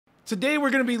Today we're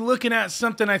going to be looking at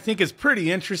something I think is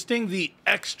pretty interesting, the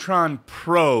Xtron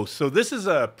Pro. So this is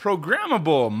a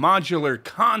programmable modular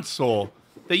console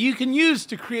that you can use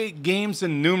to create games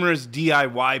and numerous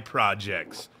DIY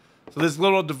projects. So this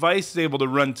little device is able to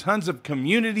run tons of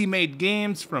community-made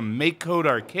games from MakeCode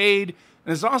Arcade,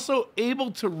 and is also able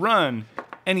to run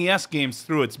NES games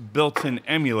through its built-in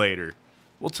emulator.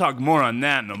 We'll talk more on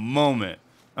that in a moment.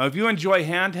 Now, if you enjoy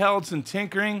handhelds and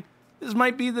tinkering, this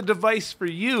might be the device for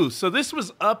you. So this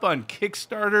was up on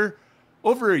Kickstarter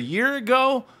over a year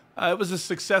ago. It was a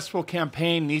successful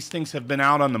campaign. These things have been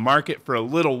out on the market for a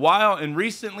little while, and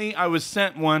recently I was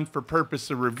sent one for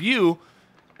purpose of review,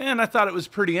 and I thought it was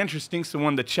pretty interesting, so I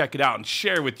wanted to check it out and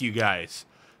share with you guys.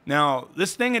 Now,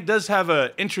 this thing, it does have an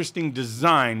interesting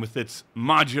design with its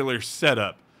modular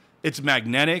setup. It's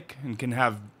magnetic and can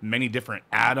have many different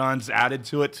add-ons added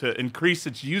to it to increase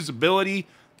its usability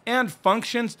and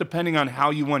functions depending on how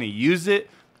you want to use it.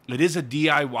 It is a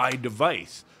DIY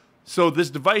device. So this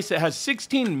device, it has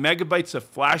 16 megabytes of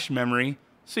flash memory,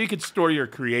 so you could store your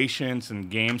creations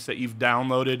and games that you've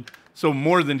downloaded. So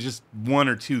more than just one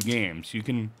or two games. You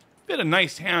can fit a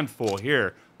nice handful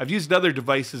here. I've used other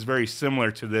devices very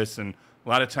similar to this, and a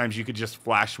lot of times you could just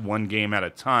flash one game at a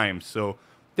time. So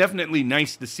definitely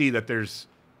nice to see that there's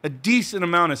a decent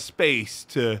amount of space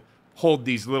to hold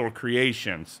these little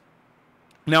creations.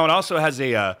 Now, it also has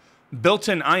a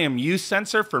built-in IMU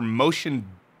sensor for motion,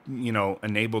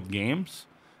 enabled games.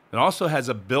 It also has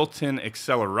a built-in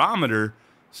accelerometer,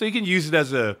 so you can use it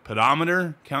as a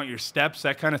pedometer, count your steps,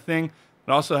 that kind of thing.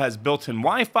 It also has built-in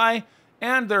Wi-Fi,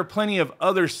 and there are plenty of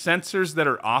other sensors that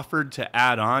are offered to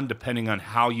add on depending on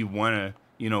how you want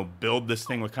to, build this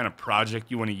thing, what kind of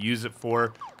project you want to use it for.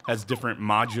 It has different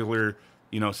modular,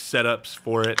 setups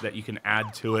for it that you can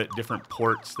add to it, different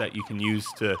ports that you can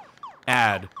use to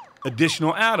add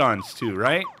additional add-ons to,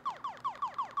 right?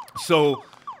 So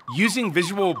using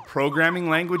visual programming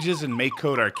languages in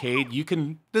MakeCode Arcade, you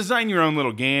can design your own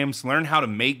little games, learn how to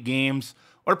make games,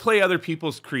 or play other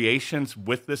people's creations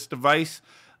with this device.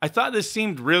 I thought this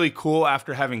seemed really cool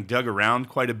after having dug around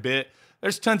quite a bit.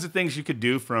 There's tons of things you could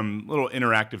do, from little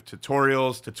interactive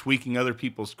tutorials to tweaking other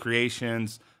people's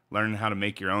creations, learning how to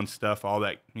make your own stuff, all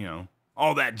that,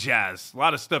 all that jazz. A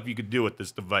lot of stuff you could do with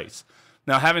this device.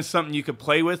 Now, having something you could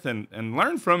play with and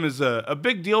learn from is a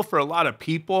big deal for a lot of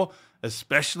people,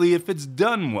 especially if it's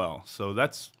done well. So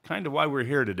that's kind of why we're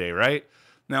here today, right?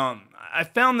 Now, I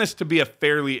found this to be a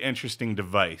fairly interesting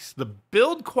device. The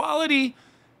build quality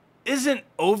isn't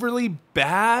overly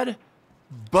bad,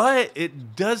 but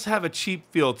it does have a cheap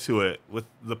feel to it with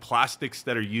the plastics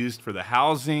that are used for the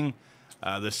housing.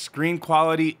 The screen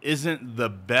quality isn't the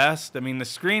best. I mean, the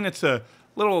screen, it's a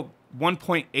little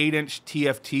 1.8-inch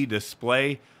TFT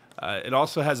display. It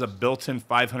also has a built-in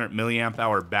 500 milliamp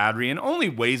hour battery and only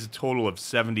weighs a total of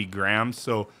 70 grams,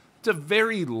 so it's a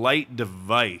very light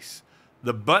device.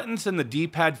 The buttons and the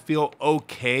D-pad feel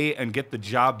okay and get the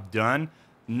job done.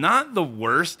 Not the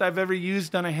worst I've ever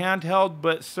used on a handheld,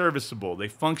 but serviceable. They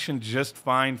function just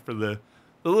fine for the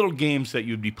little games that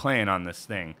you'd be playing on this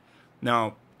thing.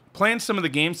 Now, playing some of the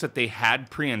games that they had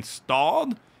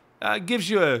pre-installed gives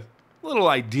you a little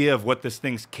idea of what this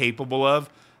thing's capable of.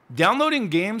 Downloading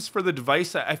games for the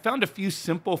device, I found a few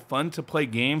simple, fun-to-play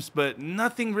games, but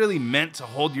nothing really meant to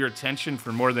hold your attention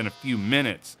for more than a few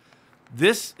minutes.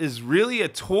 This is really a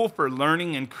tool for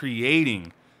learning and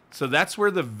creating, so that's where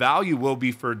the value will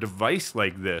be for a device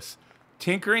like this.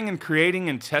 Tinkering and creating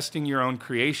and testing your own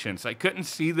creations. I couldn't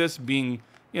see this being,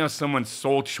 someone's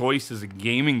sole choice as a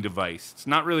gaming device. It's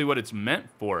not really what it's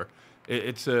meant for.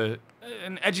 It's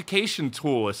an education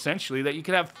tool, essentially, that you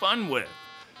could have fun with.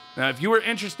 Now, if you were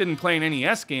interested in playing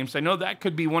NES games, I know that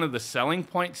could be one of the selling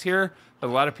points here. A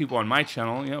lot of people on my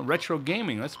channel, retro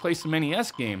gaming, let's play some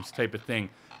NES games type of thing.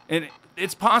 And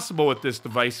it's possible with this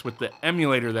device with the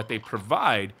emulator that they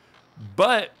provide,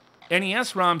 but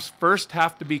NES ROMs first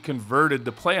have to be converted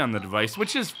to play on the device,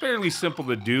 which is fairly simple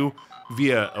to do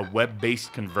via a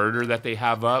web-based converter that they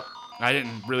have up. I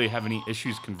didn't really have any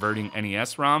issues converting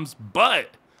NES ROMs, but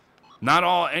not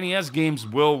all NES games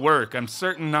will work. I'm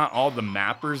certain not all the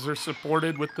mappers are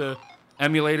supported with the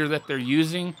emulator that they're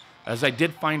using, as I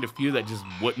did find a few that just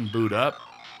wouldn't boot up.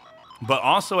 But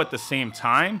also at the same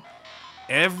time,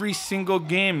 every single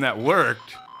game that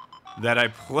worked that I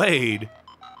played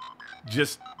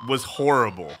just was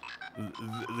horrible.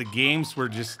 The games were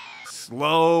just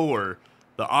slow, or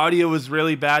the audio was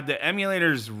really bad. The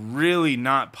emulator's really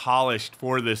not polished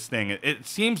for this thing. It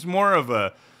seems more of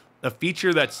a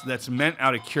feature that's meant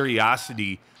out of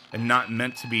curiosity and not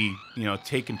meant to be,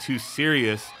 taken too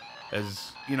serious.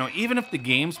 As, even if the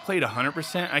game's played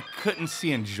 100%, I couldn't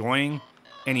see enjoying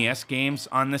NES games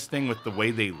on this thing with the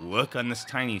way they look on this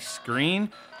tiny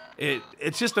screen.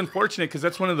 It's just unfortunate because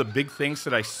that's one of the big things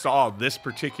that I saw this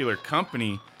particular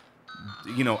company,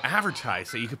 you know,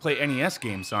 advertise, that you could play NES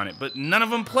games on it, but none of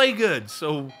them play good,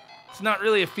 so it's not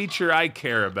really a feature I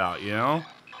care about, you know?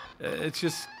 It's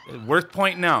just worth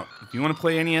pointing out. If you want to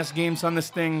play NES games on this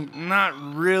thing, not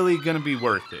really going to be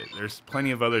worth it. There's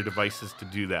plenty of other devices to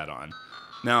do that on.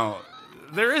 Now,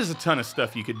 there is a ton of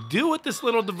stuff you could do with this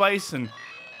little device, and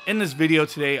in this video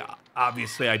today,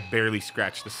 obviously I barely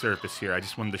scratched the surface here. I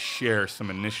just wanted to share some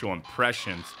initial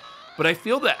impressions. But I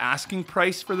feel the asking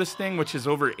price for this thing, which is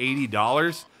over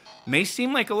 $80, may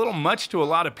seem like a little much to a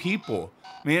lot of people.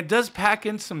 I mean, it does pack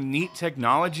in some neat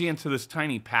technology into this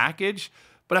tiny package,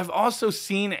 but I've also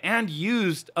seen and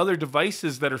used other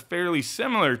devices that are fairly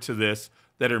similar to this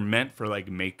that are meant for like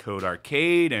Make Code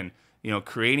Arcade and, you know,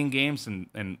 creating games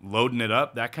and loading it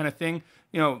up, that kind of thing.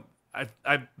 You know,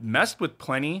 I've messed with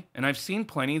plenty, and I've seen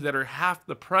plenty that are half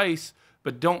the price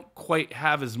but don't quite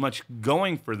have as much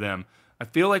going for them. I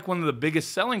feel like one of the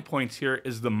biggest selling points here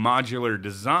is the modular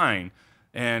design,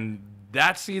 and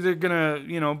that's either gonna,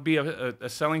 you know, be a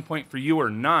selling point for you or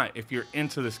not if you're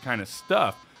into this kind of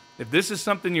stuff. If this is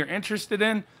something you're interested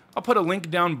in, I'll put a link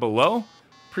down below.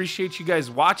 Appreciate you guys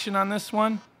watching on this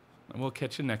one, and we'll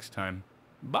catch you next time.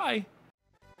 Bye.